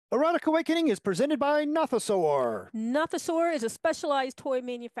Erotic Awakening is presented by Nothosaur. Nothosaur is a specialized toy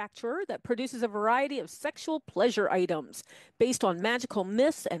manufacturer that produces a variety of sexual pleasure items based on magical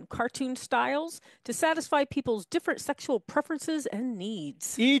myths and cartoon styles to satisfy people's different sexual preferences and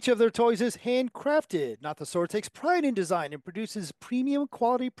needs. Each of their toys is handcrafted. Nothosaur takes pride in design and produces premium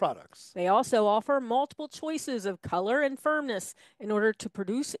quality products. They also offer multiple choices of color and firmness in order to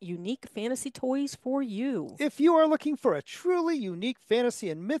produce unique fantasy toys for you. If you are looking for a truly unique fantasy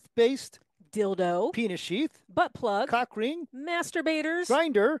and myth-based Dildo, penis sheath, butt plug, cock ring, masturbators,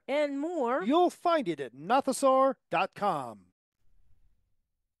 grinder, and more. you'll find it at nothosaur.com.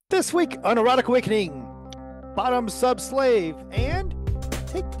 This week on Erotic Awakening, bottom sub slave and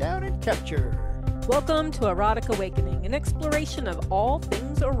takedown and capture. Welcome to Erotic Awakening, an exploration of all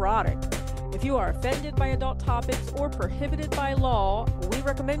things erotic. If you are offended by adult topics or prohibited by law, we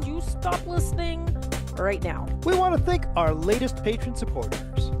recommend you stop listening right now. We want to thank our latest patron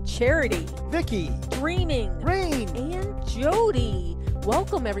supporters: Charity, Vicky, Dreaming, Rain, and Jody.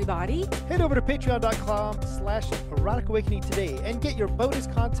 Welcome, everybody. Head over to patreon.com/Erotic Awakening today and get your bonus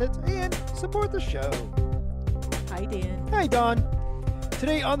content and support the show. Hi, Dan. Hey, Don.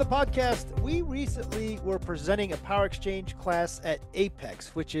 Today on the podcast, we recently were presenting a power exchange class at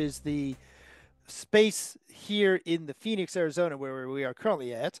Apex, which is the space here in the Phoenix, Arizona, where we are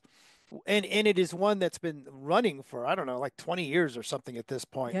currently at. And it is one that's been running for, I don't know, like 20 years or something at this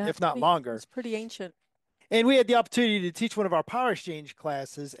point, Yeah, if not longer. It's pretty ancient. And we had the opportunity to teach one of our power exchange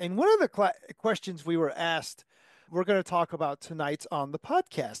classes. And one of the questions we were asked, we're going to talk about tonight on the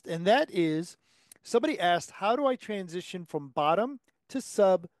podcast. And that is, somebody asked, how do I transition from bottom to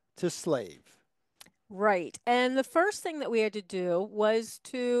sub to slave? Right. And the first thing that we had to do was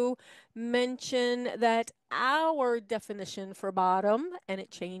to mention that our definition for bottom, and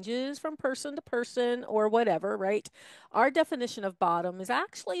it changes from person to person or whatever, right? Our definition of bottom is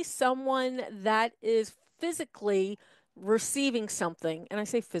actually someone that is physically receiving something. And I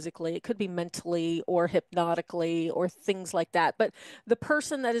say physically, it could be mentally or hypnotically or things like that. But the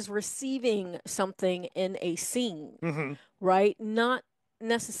person that is receiving something in a scene, Mm-hmm. right? Not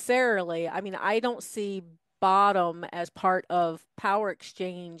necessarily. I mean, I don't see bottom as part of power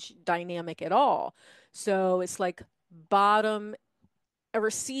exchange dynamic at all. So it's like bottom, a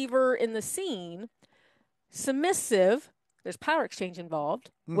receiver in the scene, submissive, there's power exchange involved,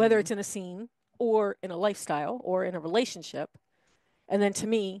 whether Mm-hmm. it's in a scene or in a lifestyle or in a relationship. And then to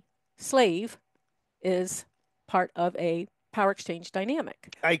me, slave is part of a power exchange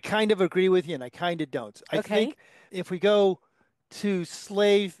dynamic. I kind of agree with you, and I kind of don't. I Okay. think if we go to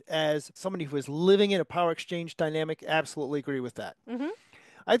slave as somebody who is living in a power exchange dynamic, absolutely agree with that. Mm-hmm.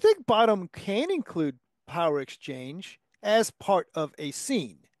 I think bottom can include power exchange as part of a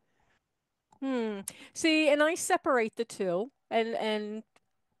scene. Hmm. See, and I separate the two, and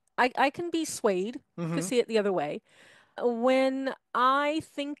I can be swayed to Mm-hmm. see it the other way. When I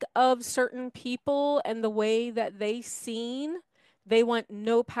think of certain people and the way that they seen, they want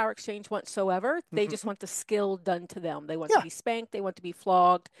no power exchange whatsoever. They just Mm-hmm. want the skill done to them. They want to Yeah. be spanked, they want to be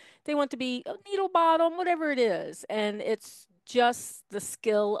flogged, they want to be a needle bottom, whatever it is. And it's just the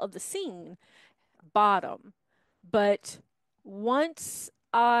skill of the scene, bottom. But let's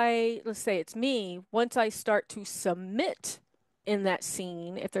say it's me, once I start to submit in that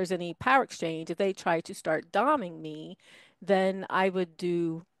scene, if there's any power exchange, if they try to start doming me, then I would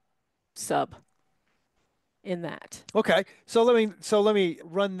do sub in that. Okay. So let me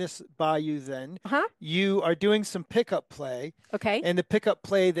run this by you then. Uh-huh. You are doing some pickup play, Okay. and the pickup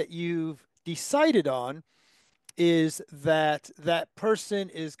play that you've decided on is that that person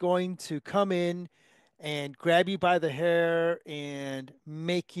is going to come in and grab you by the hair and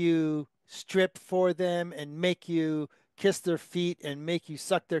make you strip for them and make you kiss their feet and make you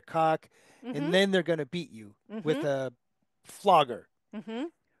suck their cock, Mm-hmm. and then they're going to beat you Mm-hmm. with a flogger. Mm-hmm.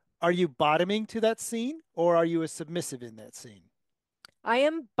 Are you bottoming to that scene, or are you a submissive in that scene? I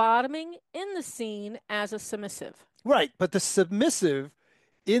am bottoming in the scene as a submissive. Right, but the submissive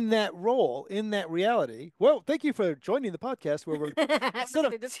in that role, in that reality. Well, thank you for joining the podcast where we're We're instead going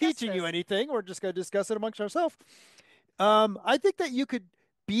of to discuss teaching you this. anything, we're just going to discuss it amongst ourselves. I think that you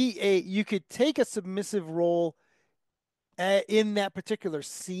could take a submissive role in that particular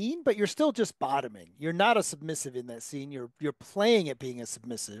scene, but you're still just bottoming. You're not a submissive in that scene. You're playing at being a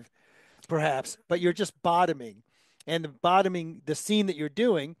submissive, perhaps, but you're just bottoming. And the scene that you're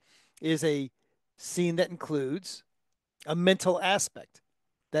doing is a scene that includes a mental aspect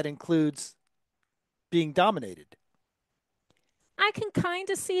that includes being dominated. I can kind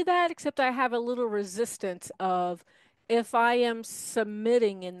of see that, except I have a little resistance of if I am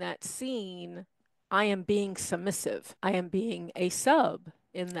submitting in that scene, I am being submissive. I am being a sub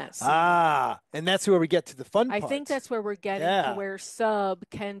in that scene. Ah, and that's where we get to the fun I think part. that's where we're getting to Yeah. where sub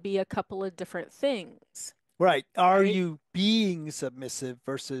can be a couple of different things, Right. Are right? you being submissive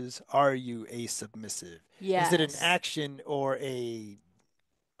versus are you a submissive? Is it an Yes. action or a,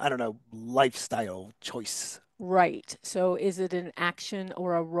 I don't know, lifestyle choice? Right. So is it an action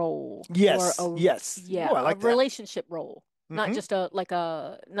or a role or Yes. Yes. Oh, I a like that. relationship role? Not Hmm. just not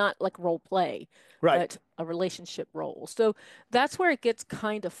like role play, Right. but a relationship role. So that's where it gets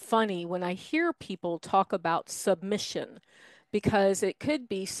kind of funny when I hear people talk about submission, because it could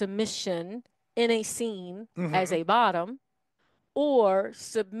be submission in a scene as Hmm. a bottom, or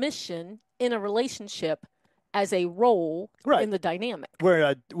submission in a relationship as a role in Right. the dynamic.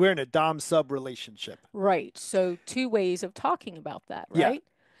 We're in a dom sub relationship. Right. So two ways of talking about that, Yeah. right?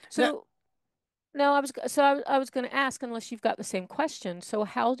 Now, So I was going to ask, unless you've got the same question. So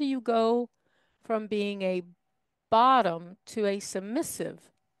how do you go from being a bottom to a submissive?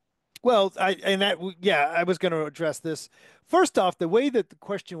 well, yeah, I was going to address this. First off, the way that the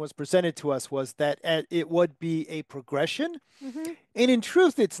question was presented to us was that it would be a progression. Mm-hmm. And in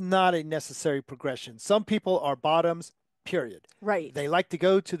truth, it's not a necessary progression. Some people are bottoms, period. Right. They like to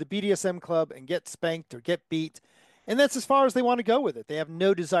go to the BDSM club and get spanked or get beat, and that's as far as they want to go with it. They have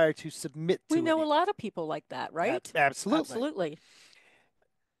no desire to submit We to know a anything. lot of people like that, right? Absolutely. Absolutely.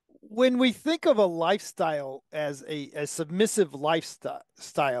 When we think of a lifestyle as a submissive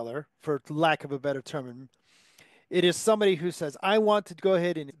lifestyler, for lack of a better term, it is somebody who says, I want to go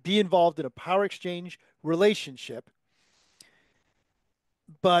ahead and be involved in a power exchange relationship,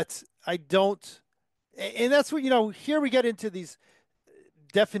 but I don't. And that's what, here we get into these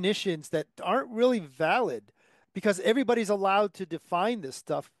definitions that aren't really valid because everybody's allowed to define this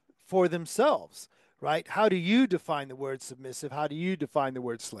stuff for themselves, right? How do you define the word submissive? How do you define the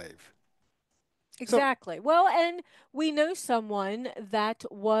word slave? So, Exactly. Well, and we know someone that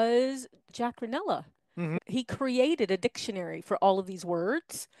was Jack Ranella. mhm. He created a dictionary for all of these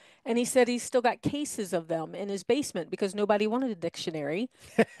words, and he said he's still got cases of them in his basement because nobody wanted a dictionary,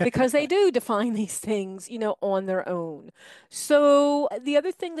 because they do define these things, on their own. So the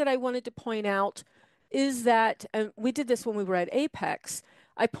other thing that I wanted to point out is that, and we did this when we were at Apex,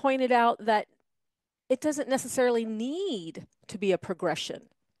 I pointed out that it doesn't necessarily need to be a progression.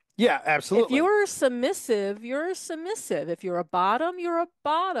 Yeah, If absolutely. you're submissive, you're submissive. If you're a bottom, you're a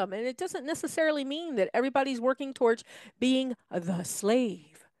bottom. And it doesn't necessarily mean that everybody's working towards being the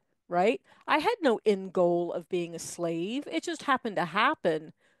slave, right? I had no end goal of being a slave. It just happened to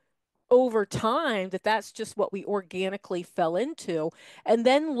happen over time that that's just what we organically fell into, and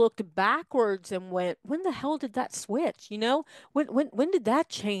then looked backwards and went, when the hell did that switch, when did that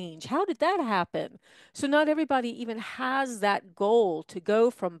change, how did that happen? So not everybody even has that goal to go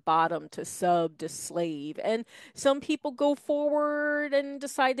from bottom to sub to slave, and some people go forward and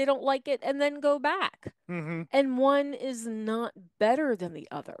decide they don't like it and then go back, Hmm. and one is not better than the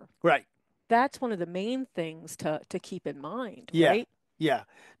other. Right. That's one of the main things to keep in mind, Yeah. right? Yeah.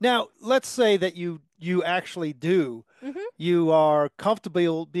 Now, let's say that you actually do. Mm-hmm. You are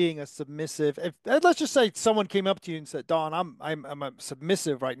comfortable being a submissive. If let's just say someone came up to you and said, "Don, I'm a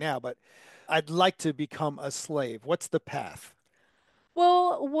submissive right now, but I'd like to become a slave." What's the path?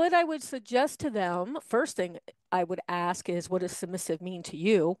 Well, what I would suggest to them, first thing I would ask is, what does submissive mean to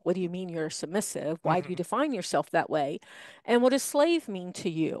you? What do you mean you're submissive? Why do you Hmm. define yourself that way? And what does slave mean to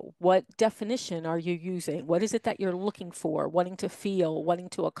you? What definition are you using? What is it that you're looking for, wanting to feel, wanting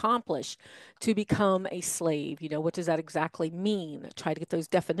to accomplish to become a slave? What does that exactly mean? Try to get those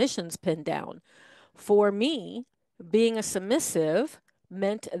definitions pinned down. For me, being a submissive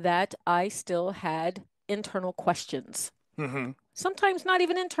meant that I still had internal questions. Hmm. Sometimes not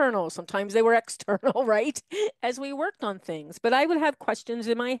even internal, sometimes they were external, right? As we worked on things. But I would have questions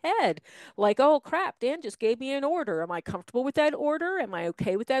in my head like, oh crap, Dan just gave me an order. Am I comfortable with that order? Am I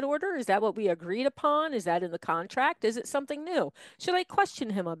okay with that order? Is that what we agreed upon? Is that in the contract? Is it something new? Should I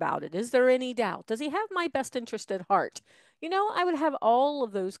question him about it? Is there any doubt? Does he have my best interest at heart? I would have all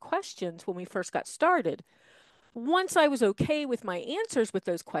of those questions when we first got started. Once I was okay with my answers with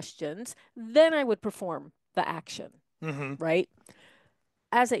those questions, then I would perform the action, Hmm. right?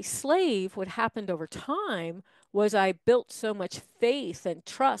 As a slave, what happened over time was I built so much faith and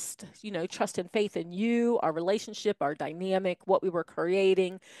trust, trust and faith in you, our relationship, our dynamic, what we were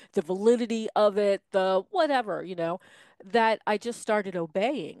creating, the validity of it, the whatever, that I just started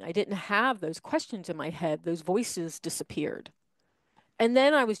obeying. I didn't have those questions in my head, those voices disappeared. And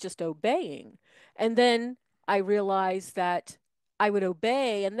then I was just obeying. And then I realized that I would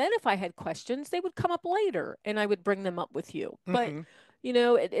obey. And then if I had questions, they would come up later and I would bring them up with you. But, Hmm.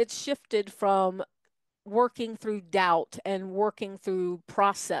 it shifted from working through doubt and working through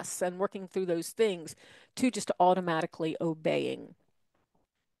process and working through those things to just automatically obeying.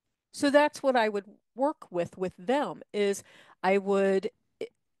 So that's what I would work with them is I would,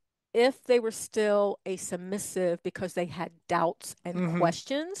 if they were still a submissive because they had doubts and Hmm.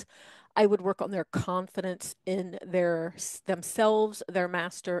 questions, I would work on their confidence in their themselves, their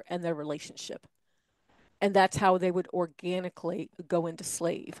master, and their relationship. And that's how they would organically go into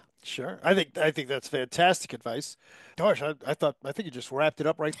slave. Sure. I think that's fantastic advice. Gosh, I think you just wrapped it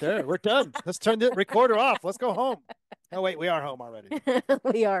up right there. We're done. Let's turn the recorder off. Let's go home. Oh wait, we are home already.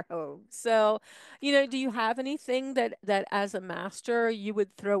 We are home. So, do you have anything that as a master you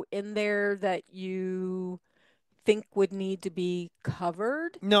would throw in there that you think would need to be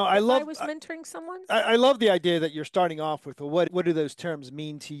covered No, I if I love was mentoring someone? I love the idea that you're starting off with, well, what do those terms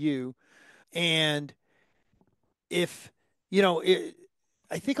mean to you? And if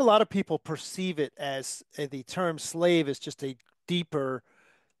I think a lot of people perceive it as the term slave is just a deeper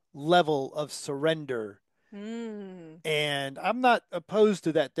level of surrender. Mm. And I'm not opposed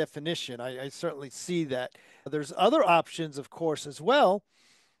to that definition. I certainly see that. There's other options, of course, as well,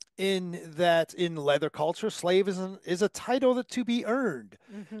 in that in leather culture, slave is a title that to be earned.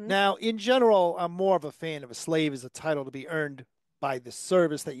 Mm-hmm. Now, in general, I'm more of a fan of a slave as a title to be earned by the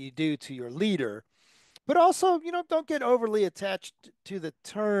service that you do to your leader. But also, don't get overly attached to the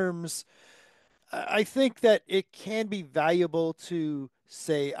terms. I think that it can be valuable to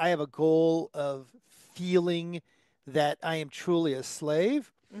say, I have a goal of feeling that I am truly a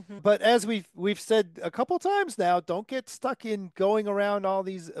slave. Mm-hmm. But as we've said a couple times now, don't get stuck in going around all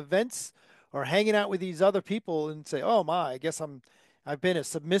these events or hanging out with these other people and say, "Oh my, I guess I've been a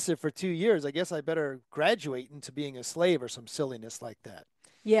submissive for 2 years. I guess I better graduate into being a slave," or some silliness like that.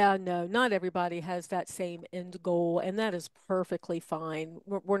 Yeah, no, not everybody has that same end goal, and that is perfectly fine.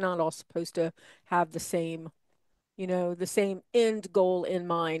 We're not all supposed to have the same end goal in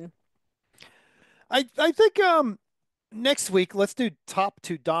mind. I think next week let's do top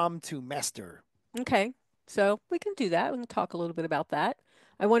to dom to master. Okay, so we can do that. We can talk a little bit about that.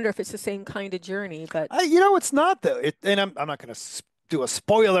 I wonder if it's the same kind of journey, but It's not though. And I'm not going to do a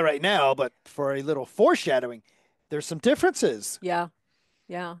spoiler right now, but for a little foreshadowing, there's some differences. yeah,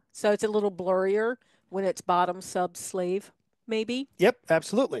 yeah. So it's a little blurrier when it's bottom sub slave, maybe. Yep,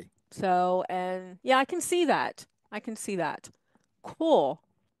 absolutely. So, and yeah, I can see that. I can see that. Cool.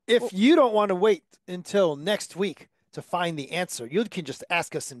 If Well, you don't want to wait until next week to find the answer, you can just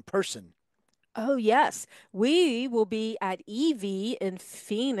ask us in person. oh, yes. We will be at EV in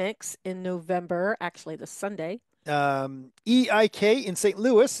Phoenix in November, actually, this Sunday. EIK in St.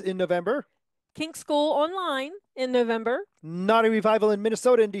 Louis in November. Kink School online in November. Naughty Revival in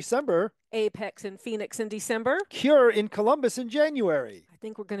Minnesota in December. Apex in Phoenix in December. Cure in Columbus in January. I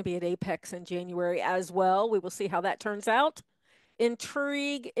think we're going to be at Apex in January as well. We will see how that turns out.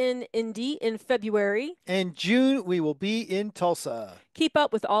 Intrigue in Indy in February. And June, we will be in Tulsa. Keep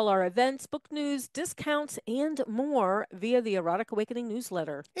up with all our events, book news, discounts, and more via the Erotic Awakening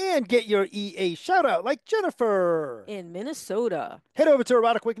newsletter And get your EA shout out like Jennifer. in Minnesota. Head over to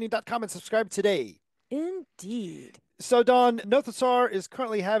eroticawakening.com and subscribe today. Indeed. So, Don, Nothosaur is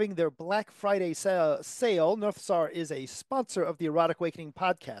currently having their Black Friday sale. Nothosaur is a sponsor of the Erotic Awakening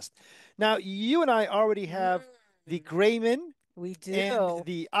podcast. Now, you and I already have the Mm, Grayman we and do.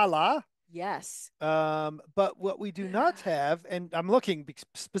 the Allah. Yes. But what we do not have, and I'm looking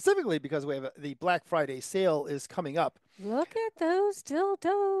specifically because we have the Black Friday sale is coming up. Look at those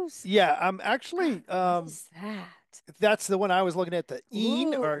dildos. Yeah, I'm actually, What is that? that's the one I was looking at, the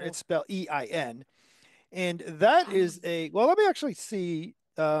EIN, or Ooh. it's spelled EIN. And that is well, let me actually see.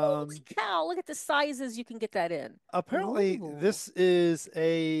 Holy cow. Look at the sizes you can get that in. Apparently, Ooh. this is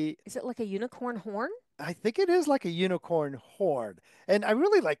Is it like a unicorn horn? I think it is like a unicorn horn. And I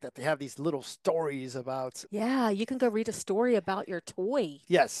really like that they have these little stories about, Yeah, you can go read a story about your toy.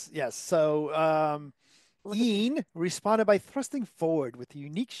 yes, yes. So, Look at Ian responded by thrusting forward with the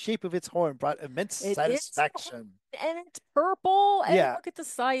unique shape of its horn brought immense it is satisfaction. and it's purple and Yeah, look at the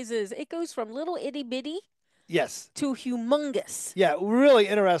sizes. It goes from little itty bitty yes. to humongous. Yeah, really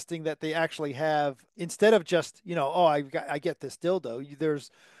interesting that they actually have, instead of just, oh, I get this dildo. There's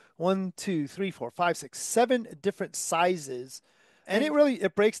one, two, three, four, five, six, seven different sizes, and And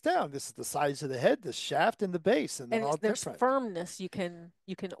it breaks down. This is the size of the head, the shaft, and the base, and they're and all there's different. firmness you can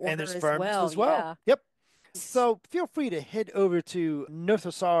And order there's as firms well. as well. Yeah. Yep. So feel free to head over to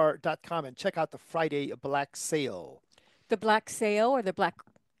nothosaur.com and check out the Friday Black Sale. The black sale or the black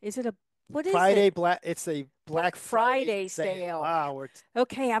is it a what is it? Friday Black. It's a Black Black Friday Friday sale. sale. Wow,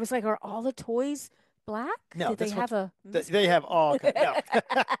 Okay, I was like, are all the toys black? no, Did they this one have a they mystery? have all kind.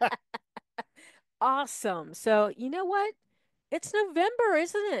 No. awesome. So, you know what? It's November,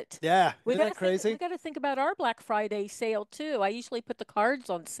 isn't it? Yeah, We isn't got that to think crazy? we got to think about our Black Friday sale too. I usually put the cards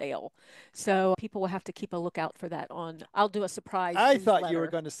on sale. So, people will have to keep a lookout for that on. I'll do a surprise I thought you were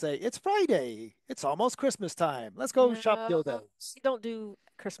newsletter. going to say it's Friday. It's almost Christmas time. Let's go shop No, dildos. we don't do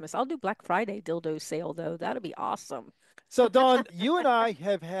Christmas. I'll do Black Friday dildo sale though. That'll be awesome. So, Dawn, you and I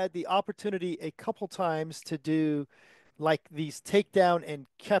have had the opportunity a couple times to do like these takedown and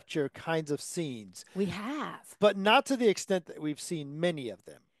capture kinds of scenes, We have. but not to the extent that we've seen many of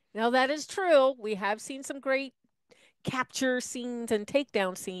them. Now that is true. We have seen some great capture scenes and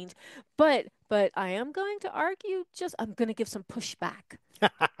takedown scenes, but I am going to argue just I'm going to give some pushback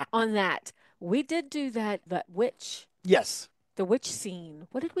on that. We did do that witch, Yes, the witch scene.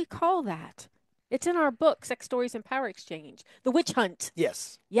 What did we call that? It's in our book, Sex Stories and Power Exchange. The witch hunt.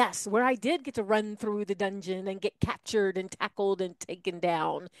 yes. Yes, where I did get to run through the dungeon and get captured and tackled and taken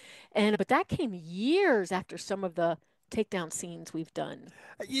down. And but that came years after some of the takedown scenes we've done.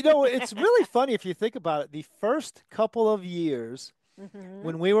 You know, it's really funny if you think about it. The first couple of years Mm-hmm.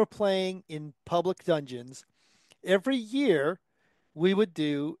 when we were playing in public dungeons, every year we would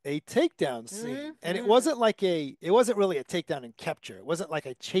do a takedown scene. And Mm-hmm. it wasn't really a takedown and capture. It wasn't like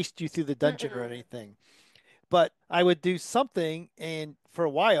I chased you through the dungeon or Mm-mm. anything. But I would do something, and for a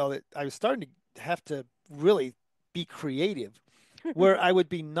while I was starting to have to really be creative, where I would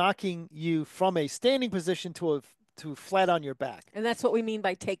be knocking you from a standing position to flat on your back. And that's what we mean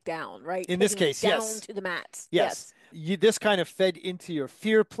by take down, right? In this Taking you case, down yes. to the mats. Yes. Yes. This kind of fed into your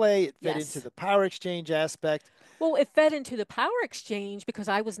fear play. It fed into Yes. the power exchange aspect. Well, it fed into the power exchange because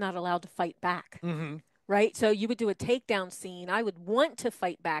I was not allowed to fight back, Hmm. right? So you would do a takedown scene. I would want to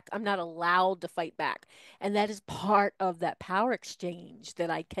fight back. I'm not allowed to fight back. And that is part of that power exchange that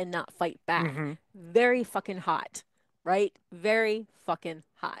I cannot fight back. Hmm. Very fucking hot, right? Very fucking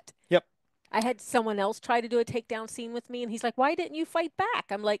hot. Yep. I had someone else try to do a takedown scene with me, and he's like, "Why didn't you fight back?"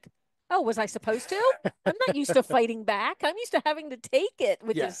 I'm like, "Oh, was I supposed to? I'm not used to fighting back. I'm used to having to take it,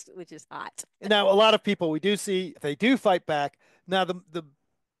 which Yeah. is hot." Now, a lot of people we do see they do fight back. Now,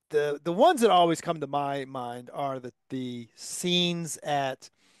 the ones that always come to my mind are the scenes at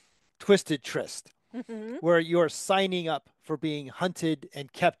Twisted Tryst, Hmm. where you're signing up for being hunted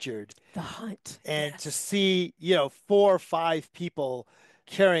and captured, The hunt, and to yes. see, four or five people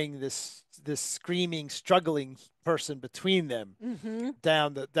carrying this screaming, struggling person between them Hmm.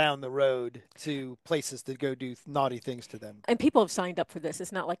 down the road to places to go do naughty things to them. And people have signed up for this.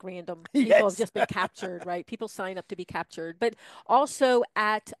 It's not like random. People have Yes. just been captured, right? People sign up to be captured. But also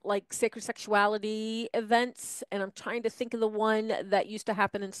at like sacred sexuality events, and I'm trying to think of the one that used to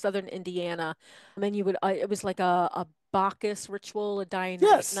happen in southern Indiana. And you would, it was like a Bacchus ritual,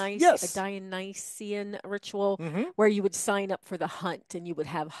 Yes. A Yes. Dionysian ritual Hmm. where you would sign up for the hunt and you would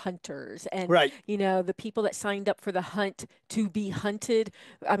have hunters. And, Right. the people that signed up for the hunt to be hunted,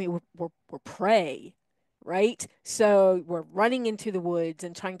 I mean, were prey, right? So we're running into the woods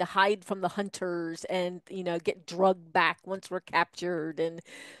and trying to hide from the hunters and, get drugged back once we're captured. And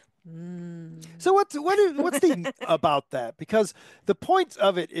mm. So what's the about that? Because the point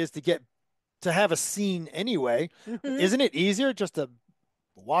of it is to have a scene anyway. Hmm. Isn't it easier just to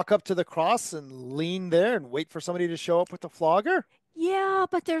walk up to the cross and lean there and wait for somebody to show up with the flogger? Yeah,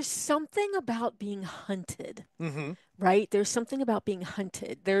 but there's something about being hunted, Hmm. right? There's something about being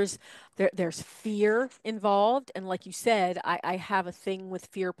hunted. There's fear involved, and like you said, I have a thing with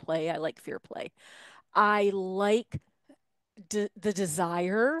fear play. I like fear play. I like the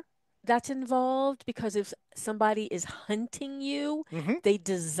desire that's involved because if somebody is hunting you, Hmm. they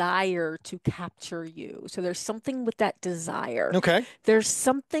desire to capture you. So there's something with that desire. Okay. There's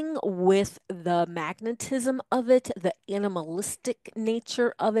something with the magnetism of it, the animalistic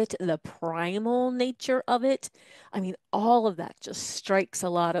nature of it, the primal nature of it. I mean, all of that just strikes a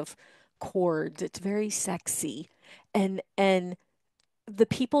lot of chords. It's very sexy. And the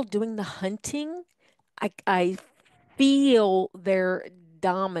people doing the hunting, I feel their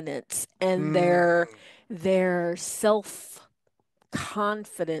dominance and Mm, their self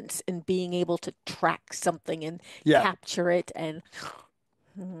confidence in being able to track something and yeah. capture it and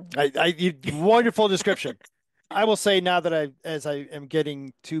Wonderful description. I will say now that as I am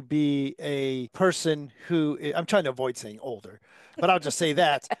getting to be a person I'm trying to avoid saying older, but I'll just say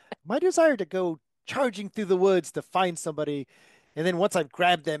that my desire to go charging through the woods to find somebody, and then once I've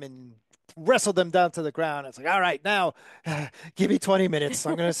grabbed them and wrestled them down to the ground, it's like, all right, now give me 20 minutes.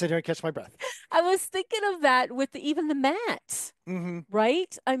 I'm going to sit here and catch my breath. I was thinking of that with even the mats, Hmm.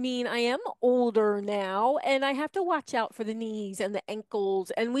 right? I mean, I am older now and I have to watch out for the knees and the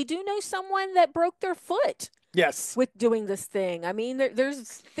ankles. And we do know someone that broke their foot Yes. with doing this thing. I mean, there's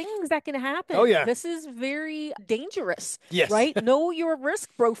things that can happen. Oh, yeah. This is very dangerous, Yes. right? Know your risk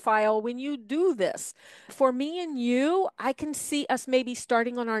profile when you do this. For me and you, I can see us maybe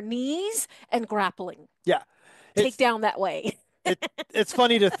starting on our knees and grappling. Yeah. Take It's down that way. it's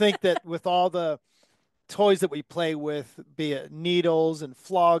funny to think that with all the toys that we play with, be it needles and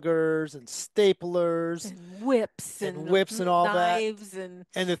floggers and staplers And whips and and whips and all that, knives and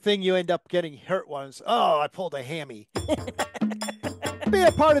and the thing you end up getting hurt was, oh, I pulled a hammy. Be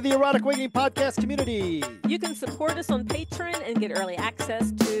a part of the Erotic Awakening Podcast community. you can support us on Patreon and get early access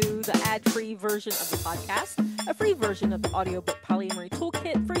to the ad-free version of the podcast, a free version of the audiobook Polyamory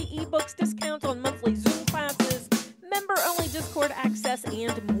Toolkit, free ebooks, discounts on monthly Zoom classes, member-only Discord access,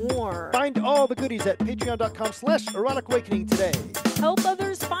 and more. Find all the goodies at patreon.com/erotic awakening today. Help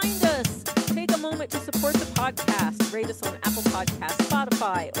others find us. Take a moment to support the podcast. Rate us on Apple Podcasts,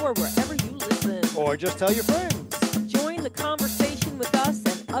 Spotify, or wherever you listen. Or just tell your friends. Join the conversation with us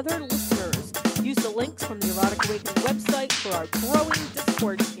and other listeners. Use the links from the Erotic Awakening website for our growing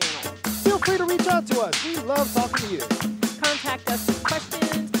Discord channel. Feel free to reach out to us. We love talking to you. Contact us with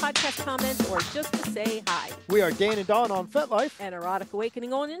questions, podcast comments, or just to say hi. We are Dan and Dawn on FetLife. And Erotic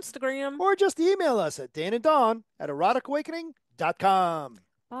Awakening on Instagram. Or just email us at dananddawn@eroticawakening.com.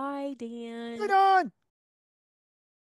 Bye, Dan. Bye, Dawn.